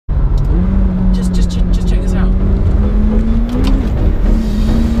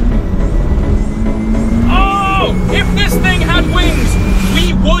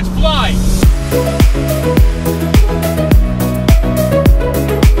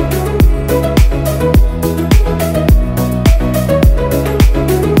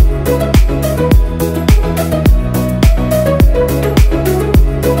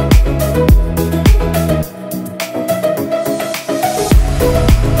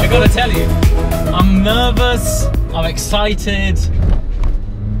gotta tell you, I'm nervous, I'm excited.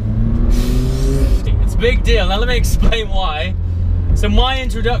 It's a big deal. Now let me explain why. So my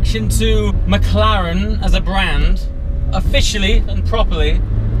introduction to McLaren as a brand, officially and properly,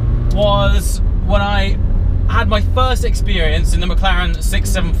 was when I had my first experience in the McLaren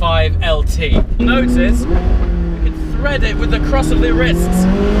 675 LT. Notice, we can thread it with the cross of the wrists.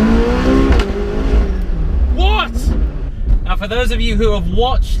 What? Now for those of you who have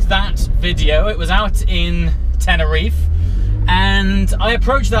watched that video, it was out in Tenerife, and I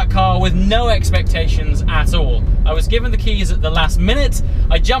approached that car with no expectations at all. I was given the keys at the last minute,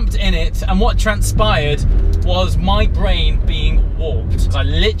 I jumped in it, and what transpired was my brain being warped. I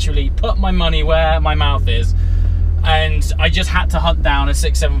literally put my money where my mouth is, and I just had to hunt down a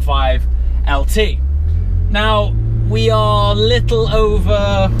 675 LT. Now, we are little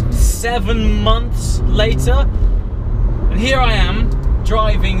over 7 months later, and here I am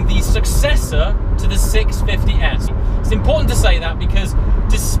driving the successor to the 650S. It's important to say that because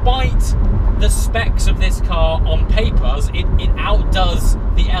despite the specs of this car on paper, it outdoes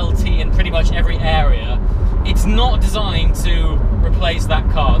the LT in pretty much every area. It's not designed to replace that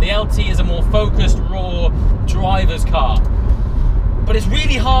car. The LT is a more focused, raw driver's car. But it's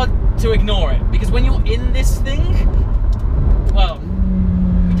really hard to ignore it, because when you're in this thing, well,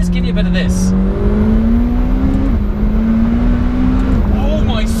 let me just give you a bit of this. Oh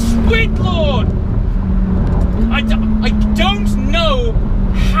my sweet Lord! I don't know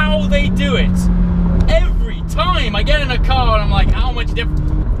how they do it. Every time I get in a car and I'm like, how much different?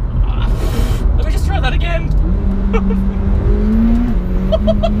 Let me just try that again.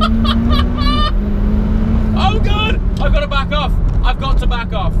 Oh God, I've got to back off. I've got to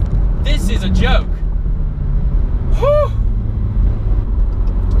back off. This is a joke. Whew.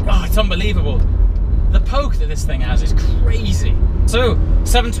 Oh, it's unbelievable. The poke that this thing has is crazy. So,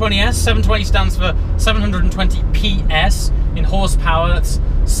 720S, 720 stands for 720 PS in horsepower, that's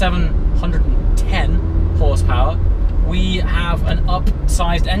 710 horsepower. We have an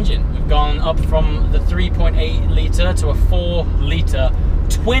upsized engine. We've gone up from the 3.8 litre to a 4 litre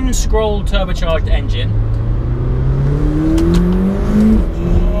twin scroll turbocharged engine.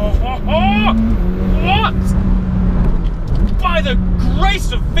 What? By the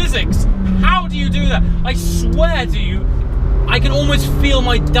grace of physics, how do you do that? I swear to you, I can almost feel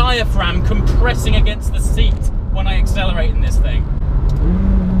my diaphragm compressing against the seat when I accelerate in this thing.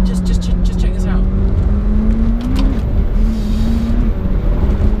 Just check this out.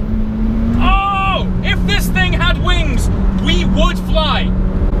 Oh! If this thing had wings, we would fly.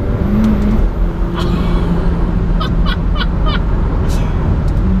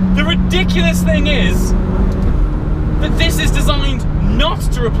 The ridiculous thing is that this is designed not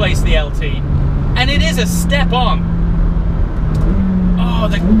to replace the LT, and it is a step on. Oh,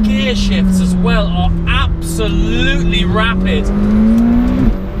 the gear shifts as well are absolutely rapid.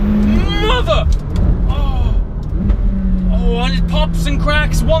 Mother! Oh, and it pops and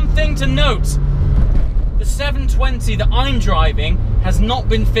cracks. One thing to note, the 720 that I'm driving has not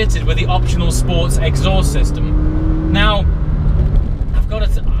been fitted with the optional sports exhaust system. Now, I've got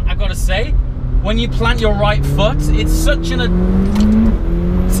to say, when you plant your right foot, it's such an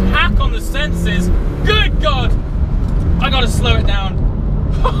attack on the senses. Good God! I gotta slow it down.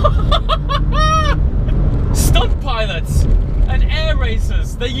 Stunt pilots and air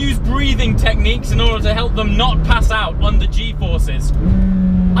racers, they use breathing techniques in order to help them not pass out under G-forces.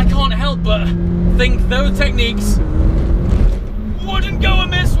 I can't help but think those techniques wouldn't go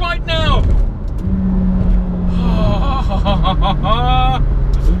amiss right now.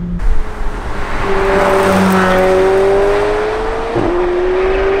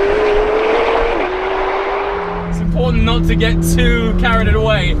 It's important not to get too carried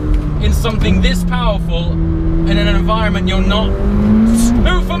away in something this powerful in an environment you're not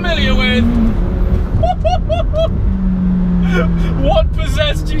too familiar with. What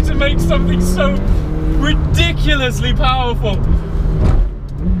possessed you to make something so ridiculously powerful?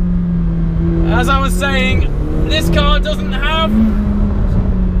 As I was saying, this car doesn't have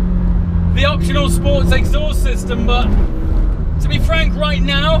the optional sports exhaust system, but to be frank, right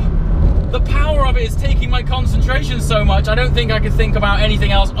now, the power of it is taking my concentration so much, I don't think I could think about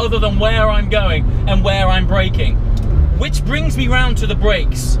anything else other than where I'm going and where I'm braking. Which brings me round to the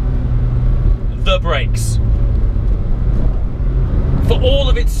brakes. The brakes. For all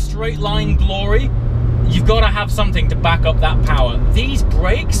of its straight line glory, you've got to have something to back up that power. These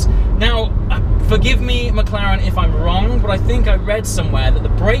brakes, now, forgive me, McLaren, if I'm wrong, but I think I read somewhere that the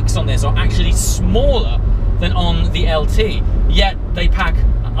brakes on this are actually smaller than on the LT, yet they pack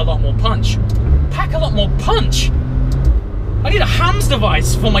a lot more punch. Pack a lot more punch? I need a HAMS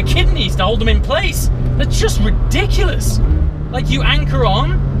device for my kidneys to hold them in place. That's just ridiculous. Like, you anchor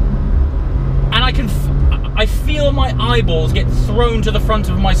on, and I feel my eyeballs get thrown to the front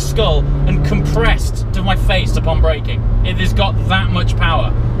of my skull and compressed to my face upon braking. It has got that much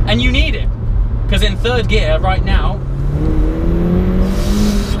power. And you need it. Because in third gear right now,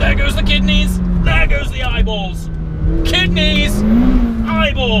 there goes the kidneys, there goes the eyeballs. Kidneys,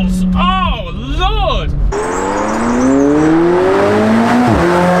 eyeballs, oh Lord!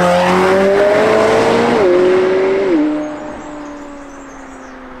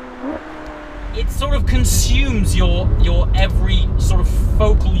 It sort of consumes your every sort of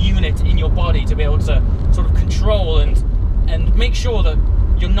focal unit in your body to be able to sort of control and make sure that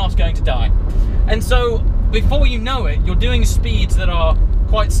you're not going to die. And so, before you know it, you're doing speeds that are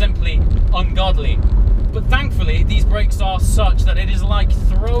quite simply ungodly. But thankfully, these brakes are such that it is like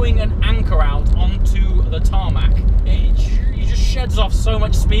throwing an anchor out onto the tarmac. It just sheds off so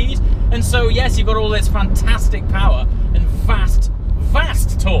much speed. And so, yes, you've got all this fantastic power and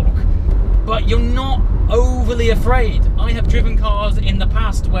vast torque, but you're not overly afraid. I have driven cars in the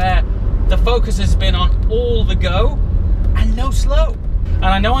past where the focus has been on all the go and no slow. And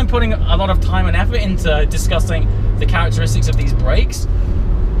I know I'm putting a lot of time and effort into discussing the characteristics of these brakes.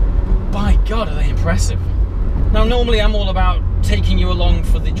 By God, are they impressive. Now, normally I'm all about taking you along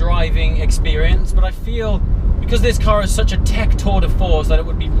for the driving experience, but I feel because this car is such a tech tour de force that it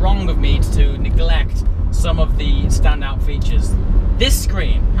would be wrong of me to neglect some of the standout features. This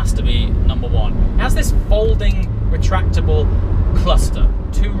screen has to be number one. It has this folding, retractable cluster.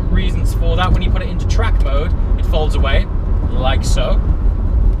 Two reasons for that. When you put it into track mode, it folds away, like so.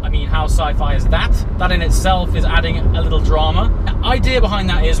 I mean, how sci-fi is that? That in itself is adding a little drama. The idea behind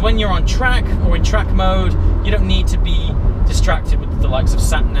that is when you're on track or in track mode, you don't need to be distracted with the likes of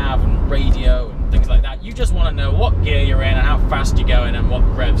sat-nav and radio and things like that. You just want to know what gear you're in and how fast you're going and what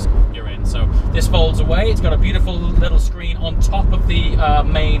revs you're in. So this folds away. It's got a beautiful little screen on top of the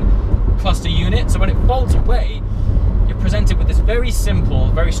main cluster unit. So when it folds away, you're presented with this very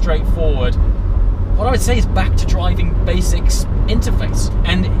simple, very straightforward, what I would say is back to driving basics interface.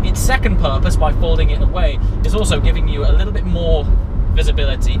 And its second purpose, by folding it away, is also giving you a little bit more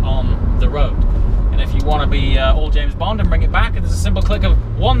visibility on the road. And if you want to be all James Bond and bring it back, there's a simple click of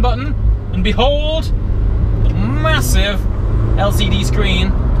one button, and behold, the massive LCD screen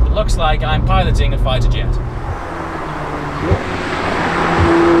that looks like I'm piloting a fighter jet.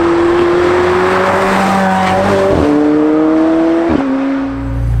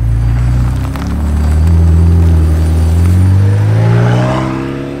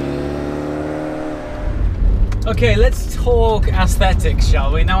 Okay, let's talk aesthetics,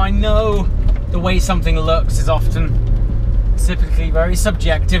 shall we? Now, I know the way something looks is often typically very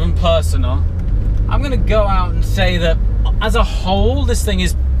subjective and personal. I'm going to go out and say that as a whole, this thing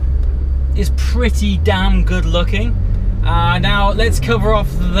is pretty damn good looking. Now, let's cover off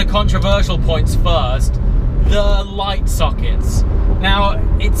the controversial points first. The light sockets. Now,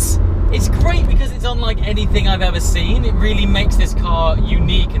 it's great because it's unlike anything I've ever seen. It really makes this car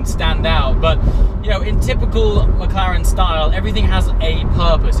unique and stand out. But, you know, in typical McLaren style, everything has a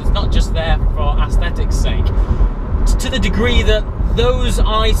purpose. It's not just there for aesthetics' sake. To the degree that those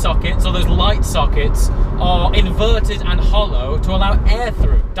eye sockets or those light sockets are inverted and hollow to allow air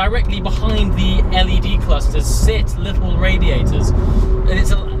through. Directly behind the LED clusters sit little radiators, and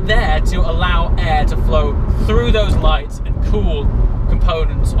it's there to allow air to flow through those lights and cool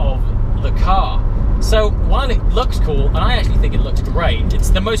components of the car. So while it looks cool, and I actually think it looks great, it's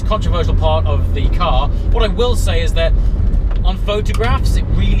the most controversial part of the car. What I will say is that on photographs, it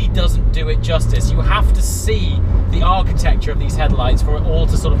really doesn't do it justice. You have to see the architecture of these headlights for it all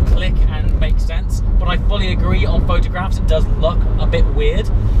to sort of click and make sense. But I fully agree, on photographs it does look a bit weird.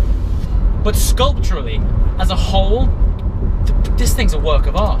 But sculpturally, as a whole, this thing's a work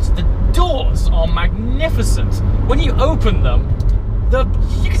of art. The doors are magnificent. When you open them,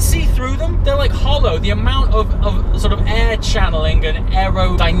 you can see through them. They're like hollow. The amount of sort of air channeling and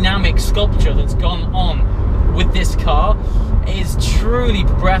aerodynamic sculpture that's gone on with this car is truly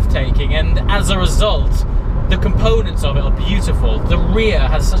breathtaking, and as a result, the components of it are beautiful. The rear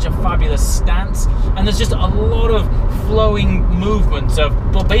has such a fabulous stance, and there's just a lot of flowing movements of,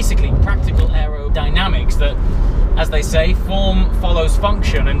 well, basically practical aerodynamics that, as they say, form follows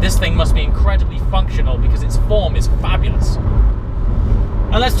function, and this thing must be incredibly functional because its form is fabulous.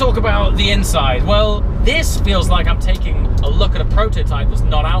 And let's talk about the inside. Well, this feels like I'm taking a look at a prototype that's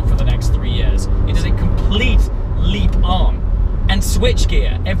not out for the next 3 years. It is a complete leap on. And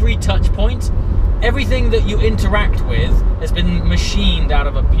switchgear, every touch point, everything that you interact with has been machined out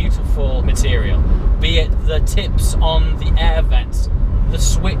of a beautiful material. be it the tips on the air vents, the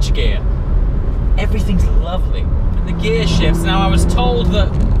switch gear. Everything's lovely. And the gear shifts. Now, I was told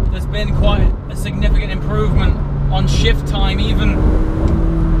that there's been quite a significant improvement on shift time, even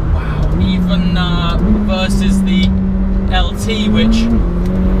versus the LT, which,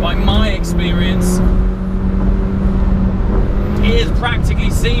 by my experience, is practically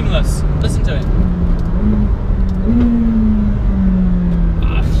seamless. Listen to it.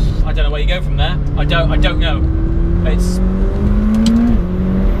 I don't know where you go from there. I don't know. It's.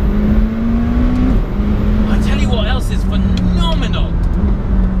 I tell you what else is phenomenal.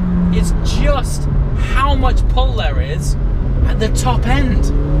 It's just how much pull there is at the top end.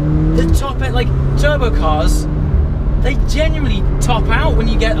 The top end, like turbo cars, they genuinely top out when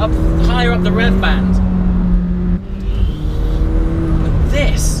you get up higher up the rev band. But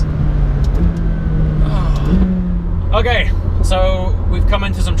this. Oh. Okay, so we've come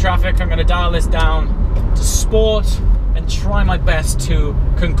into some traffic. I'm going to dial this down to sport and try my best to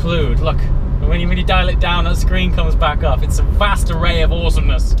conclude. Look, when you dial it down, that screen comes back up. It's a vast array of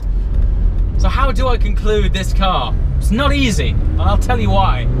awesomeness. So how do I conclude this car? It's not easy, and I'll tell you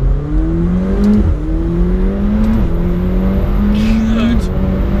why. Good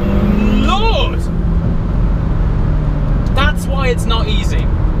Lord! That's why it's not easy.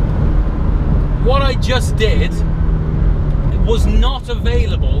 What I just did was not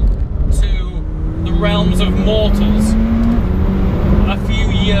available to the realms of mortals a few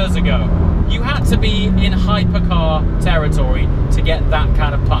years ago. You had to be in hypercar territory to get that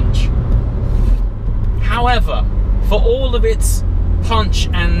kind of punch. However, for all of its punch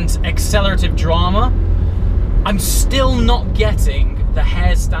and accelerative drama, I'm still not getting the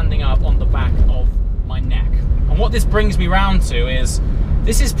hair standing up on the back of my neck. And what this brings me round to is,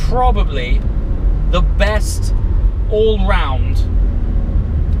 this is probably the best all-round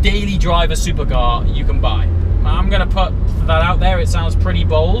daily driver supercar you can buy. I'm going to put that out there. It sounds pretty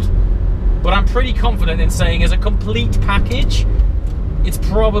bold, but I'm pretty confident in saying as a complete package, it's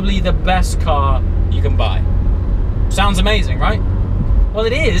probably the best car you can buy. Sounds amazing, right? Well,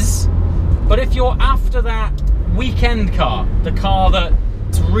 it is, but if you're after that weekend car, the car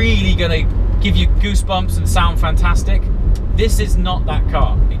that's really gonna give you goosebumps and sound fantastic, this is not that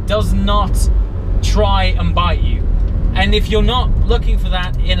car. It does not try and bite you. And if you're not looking for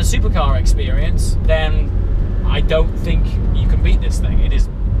that in a supercar experience, then I don't think you can beat this thing. It is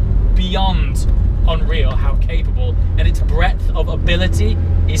beyond unreal how capable, and its breadth of ability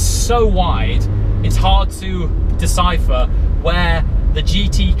is so wide, it's hard to decipher where the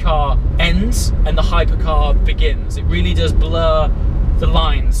GT car ends and the hypercar begins. It really does blur the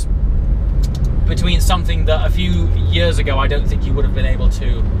lines between something that a few years ago I don't think you would have been able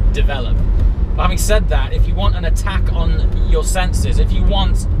to develop. But having said that, if you want an attack on your senses, if you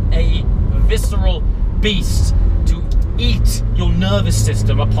want a visceral beast to eat your nervous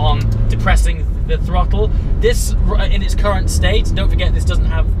system upon depressing the throttle, this in its current state, don't forget this doesn't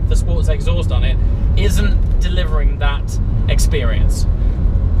have the sports exhaust on it, isn't delivering that experience.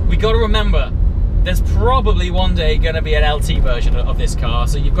 We got to remember, there's probably one day going to be an LT version of this car,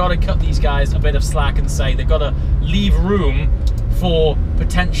 so you've got to cut these guys a bit of slack and say they've got to leave room for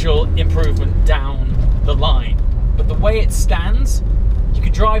potential improvement down the line. But the way it stands, you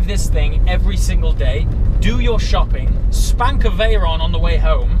could drive this thing every single day, do your shopping, spank a Veyron on the way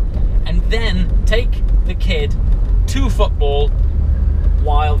home, and then take the kid to football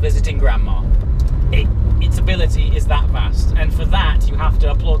while visiting grandma. Its ability is that vast, and for that you have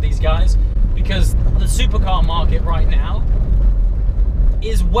to applaud these guys, because the supercar market right now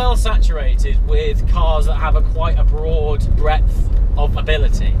is well saturated with cars that have quite a broad breadth of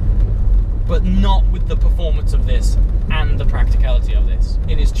ability, but not with the performance of this and the practicality of this.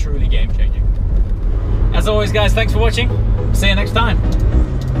 It is truly game-changing. As always, guys, thanks for watching. See you next time.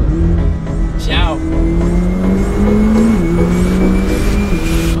 Ciao.